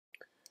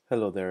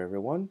Hello there,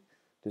 everyone.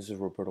 This is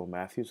Roberto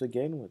Matthews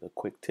again with a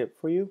quick tip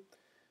for you.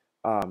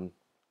 Um,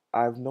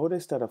 I've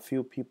noticed that a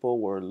few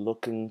people were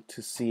looking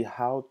to see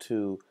how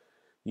to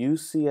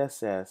use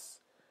CSS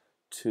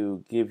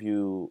to give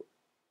you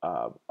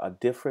a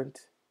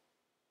different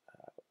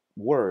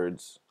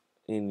words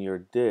in your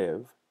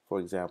div, for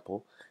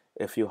example,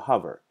 if you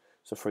hover.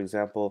 So, for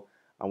example,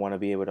 I want to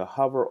be able to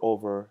hover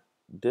over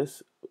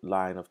this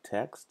line of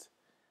text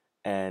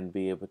and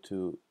be able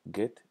to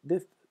get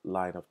this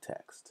line of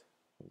text.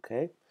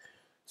 Okay.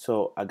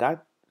 So I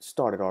got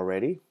started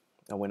already.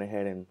 I went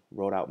ahead and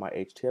wrote out my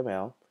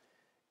HTML.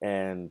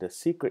 And the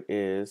secret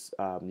is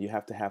you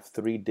have to have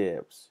 3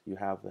 divs. You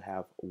have to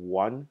have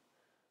one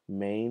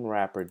main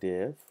wrapper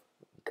div,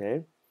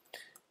 okay?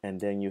 And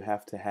then you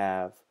have to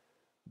have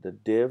the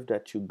div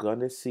that you're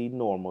gonna see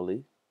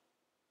normally,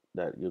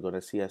 that you're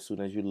gonna see as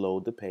soon as you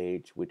load the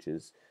page, which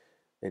is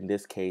in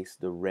this case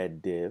the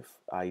red div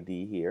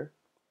ID here.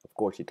 Of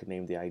course, you can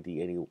name the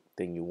ID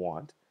anything you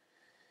want.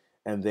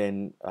 And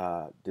then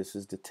this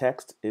is the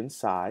text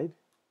inside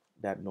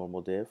that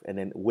normal div, and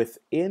then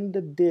within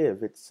the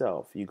div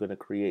itself you're going to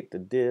create the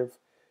div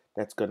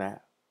that's going to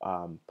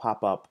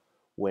pop up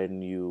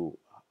when you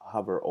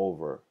hover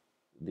over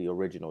the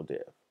original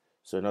div.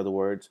 So in other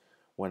words,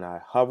 when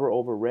I hover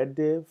over red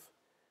div,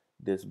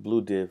 this blue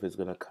div is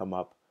going to come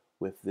up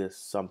with this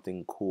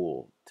something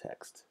cool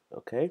text.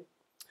 Okay,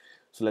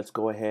 so let's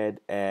go ahead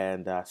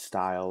and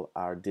style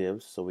our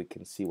divs so we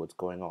can see what's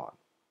going on.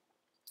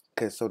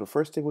 Okay, so the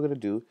first thing we're going to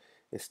do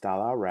is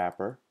style our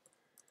wrapper.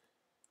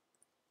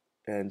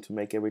 And to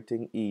make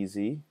everything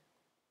easy,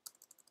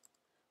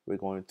 we're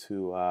going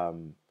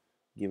to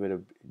give it a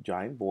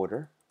giant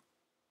border.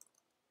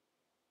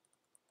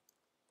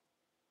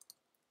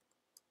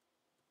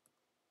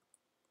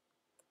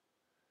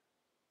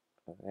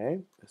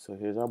 Okay, so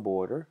here's our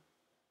border.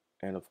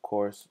 And of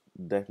course,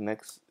 the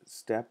next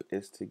step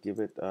is to give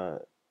it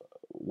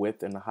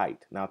width and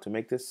height. Now, to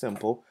make this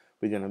simple,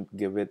 we're going to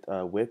give it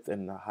width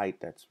and a height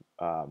that's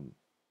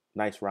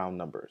nice round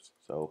numbers.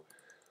 So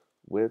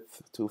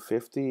width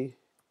 250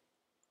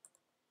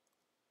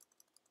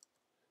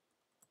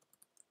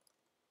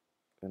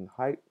 and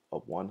height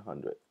of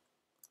 100.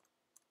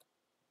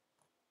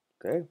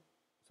 Okay,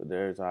 so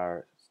there's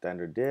our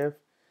standard div.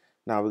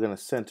 Now we're going to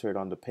center it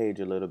on the page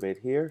a little bit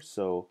here.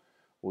 So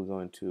we're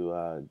going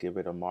to give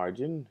it a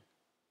margin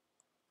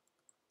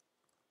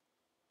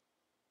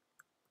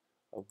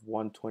of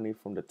 120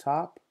 from the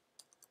top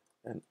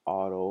and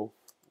auto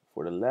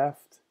for the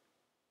left,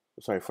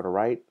 sorry, for the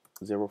right,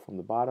 0 from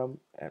the bottom,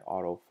 and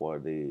auto for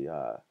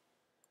the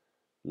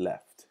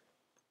left.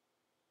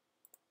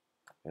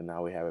 And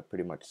now we have it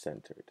pretty much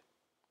centered.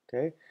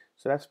 Okay,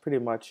 so that's pretty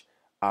much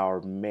our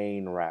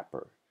main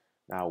wrapper.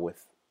 Now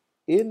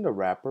within the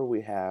wrapper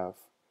we have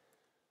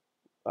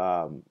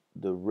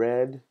the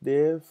red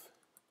div,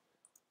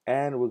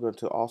 and we're going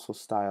to also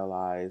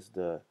stylize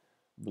the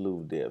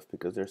blue div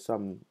because there's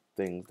some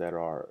things that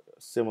are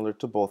similar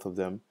to both of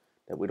them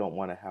that we don't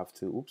want to have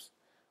to,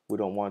 we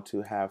don't want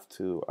to have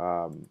to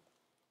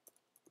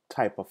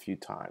type a few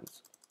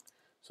times.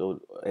 So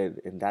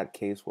in that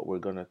case, what we're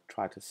going to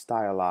try to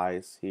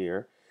stylize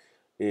here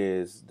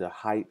is the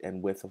height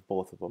and width of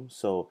both of them.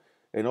 So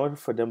in order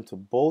for them to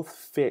both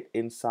fit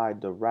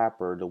inside the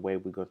wrapper, the way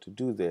we're going to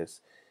do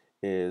this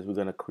is we're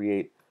going to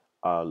create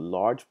a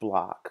large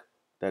block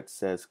that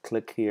says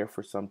click here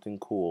for something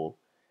cool,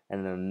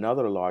 and then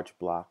another large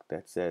block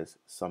that says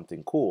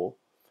something cool,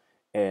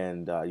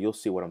 and you'll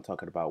see what I'm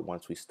talking about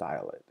once we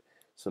style it.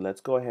 So let's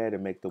go ahead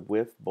and make the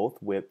width, both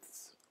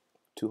widths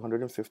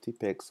 250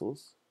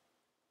 pixels,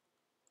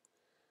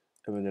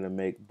 and we're going to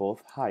make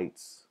both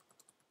heights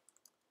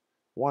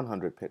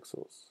 100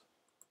 pixels.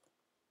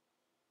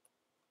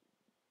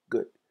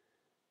 Good.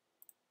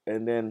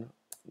 And then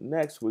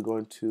next we're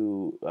going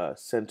to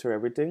center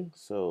everything.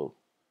 So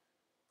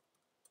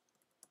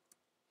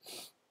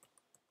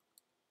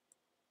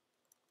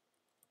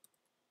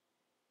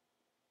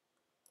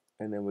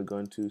and then we're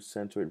going to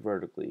center it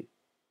vertically.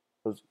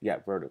 Yeah,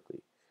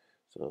 vertically.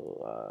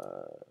 So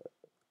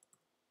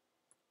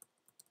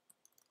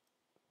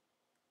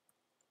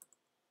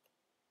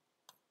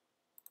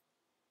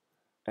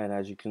and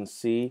as you can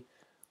see,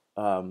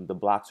 the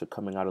blocks are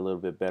coming out a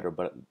little bit better,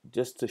 but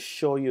just to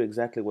show you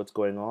exactly what's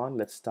going on,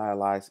 let's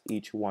stylize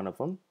each one of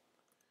them.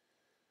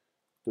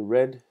 The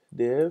red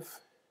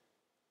div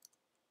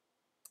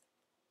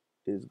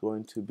is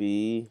going to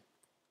be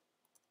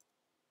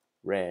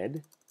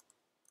red.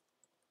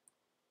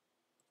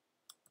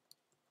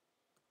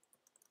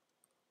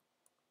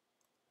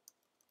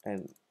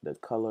 And the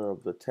color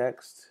of the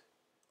text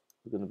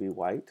is going to be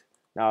white.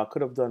 Now I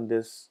could have done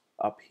this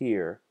up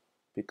here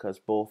because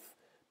both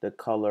the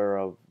color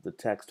of the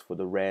text for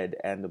the red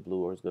and the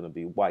blue is going to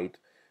be white,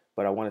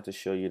 but I wanted to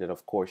show you that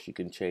of course you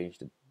can change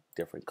the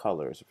different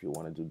colors if you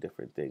want to do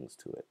different things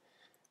to it.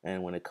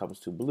 And when it comes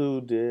to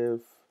blue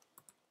div,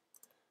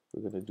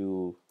 we're going to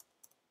do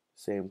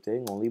same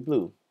thing, only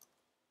blue.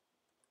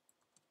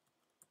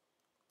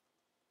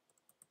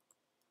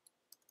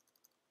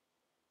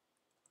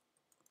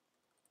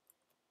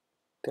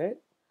 Okay,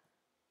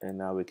 and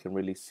now we can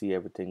really see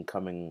everything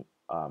coming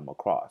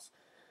across.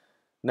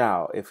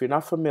 Now, if you're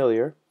not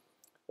familiar,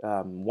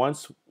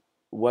 once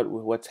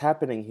what's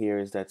happening here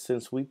is that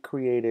since we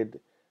created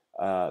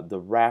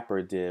the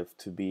wrapper div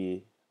to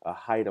be a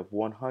height of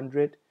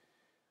 100,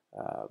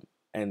 um,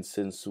 and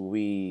since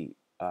we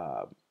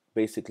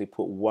basically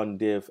put one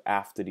div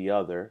after the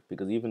other,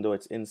 because even though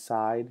it's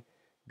inside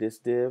this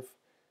div,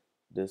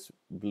 this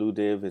blue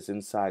div is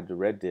inside the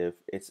red div,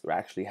 it's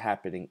actually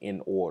happening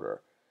in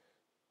order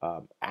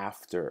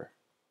after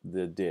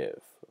the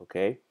div.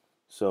 Okay,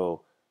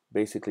 so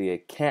basically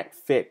it can't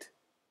fit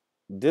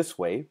this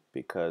way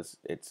because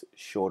it's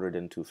shorter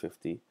than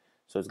 250,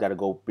 so it's got to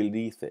go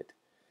beneath it.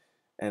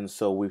 And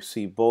so we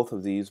see both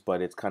of these,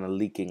 but it's kind of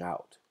leaking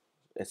out.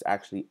 It's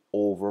actually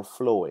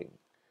overflowing.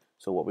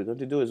 So what we're going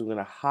to do is we're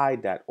going to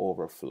hide that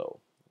overflow.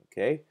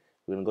 Okay,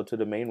 we're going to go to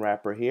the main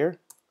wrapper here,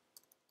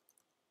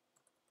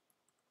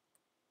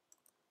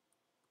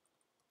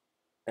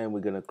 and we're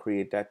going to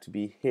create that to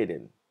be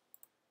hidden.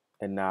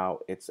 And now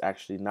it's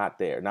actually not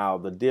there. Now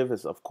the div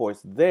is of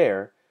course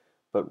there,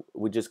 but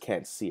we just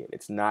can't see it.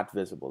 It's not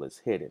visible, it's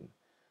hidden.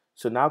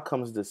 So now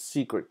comes the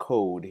secret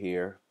code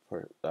here,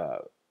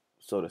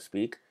 so to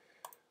speak.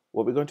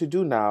 What we're going to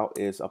do now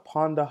is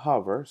upon the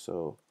hover,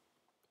 so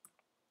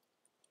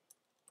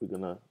we're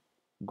going to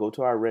go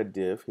to our red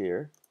div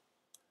here,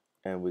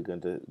 and we're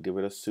going to give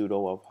it a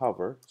pseudo of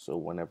hover. So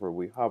whenever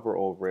we hover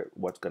over it,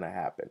 what's going to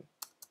happen?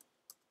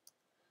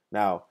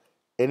 Now,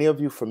 any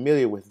of you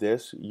familiar with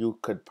this, you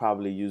could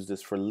probably use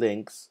this for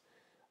links,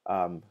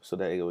 so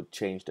that it would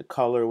change the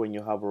color when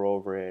you hover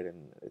over it,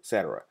 and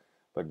etc.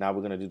 But now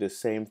we're going to do the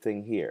same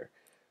thing here.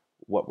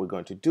 What we're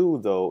going to do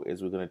though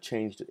is we're going to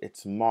change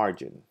its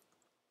margin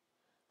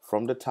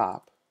from the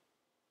top.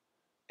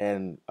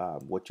 And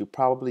what you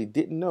probably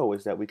didn't know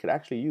is that we could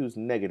actually use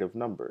negative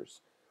numbers.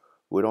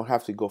 We don't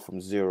have to go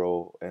from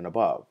 0 and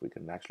above. We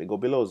can actually go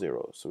below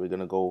 0. So we're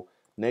going to go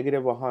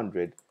negative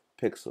 100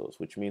 pixels,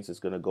 which means it's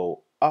going to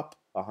go up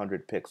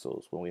 100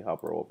 pixels when we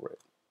hover over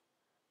it.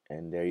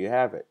 And there you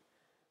have it.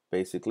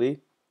 Basically,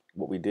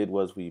 what we did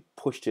was we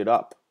pushed it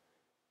up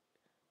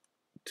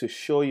to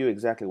show you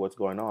exactly what's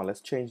going on.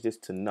 Let's change this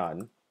to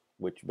none,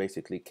 which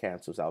basically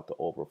cancels out the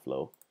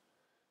overflow.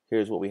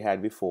 Here's what we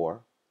had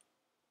before.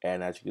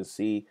 And as you can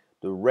see,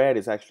 the red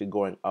is actually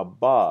going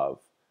above,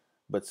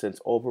 but since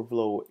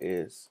overflow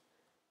is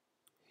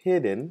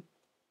hidden,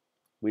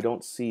 we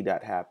don't see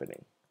that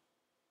happening.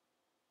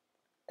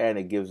 And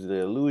it gives the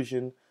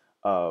illusion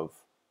of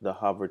the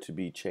hover to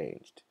be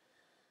changed.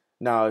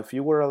 Now, if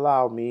you were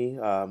allow me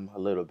a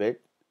little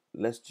bit,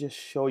 let's just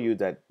show you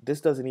that this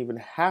doesn't even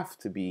have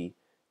to be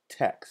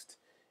text.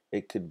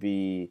 It could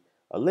be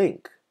a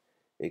link.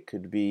 It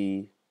could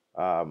be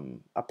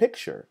a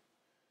picture.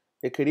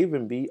 It could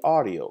even be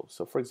audio.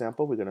 So for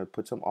example, we're going to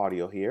put some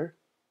audio here.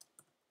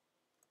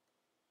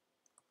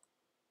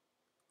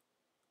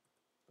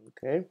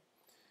 Okay.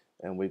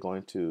 And we're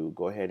going to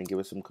go ahead and give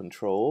it some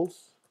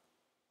controls.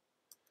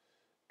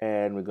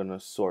 And we're going to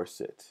source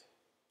it.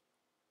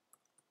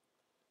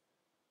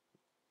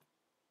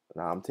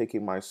 Now I'm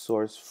taking my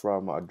source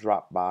from a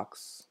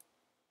Dropbox.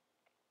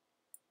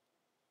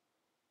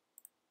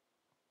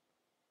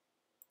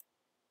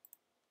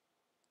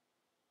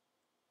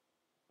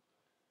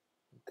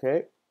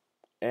 Okay.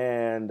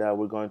 And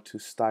we're going to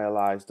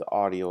stylize the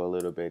audio a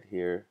little bit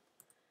here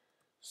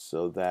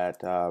so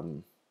that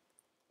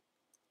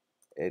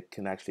it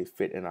can actually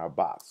fit in our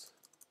box.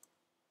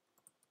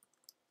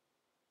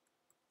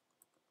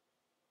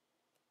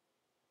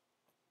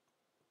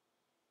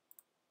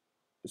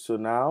 So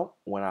now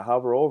when I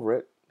hover over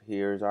it,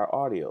 here's our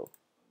audio,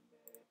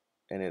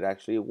 and it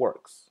actually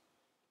works.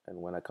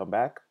 And when I come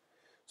back,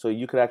 so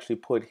you could actually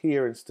put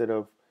here, instead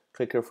of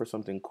click here for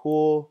something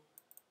cool,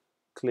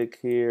 click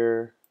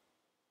here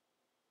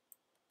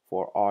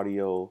for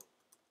audio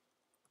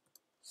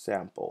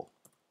sample.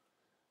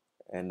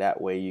 And that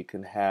way you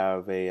can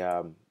have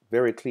a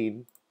very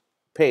clean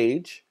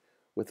page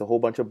with a whole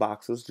bunch of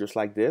boxes just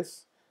like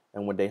this.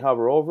 And when they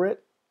hover over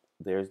it,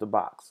 there's the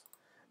box.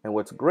 And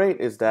what's great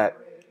is that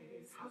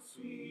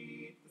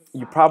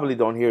you probably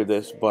don't hear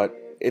this, but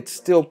it's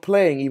still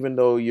playing even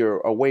though you're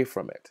away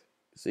from it.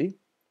 See?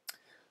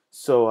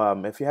 So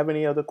if you have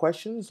any other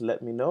questions,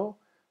 let me know.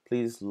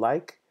 Please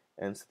like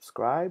and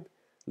subscribe.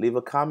 Leave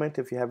a comment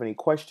if you have any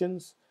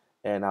questions,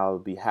 and I'll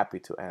be happy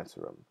to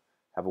answer them.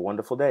 Have a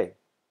wonderful day.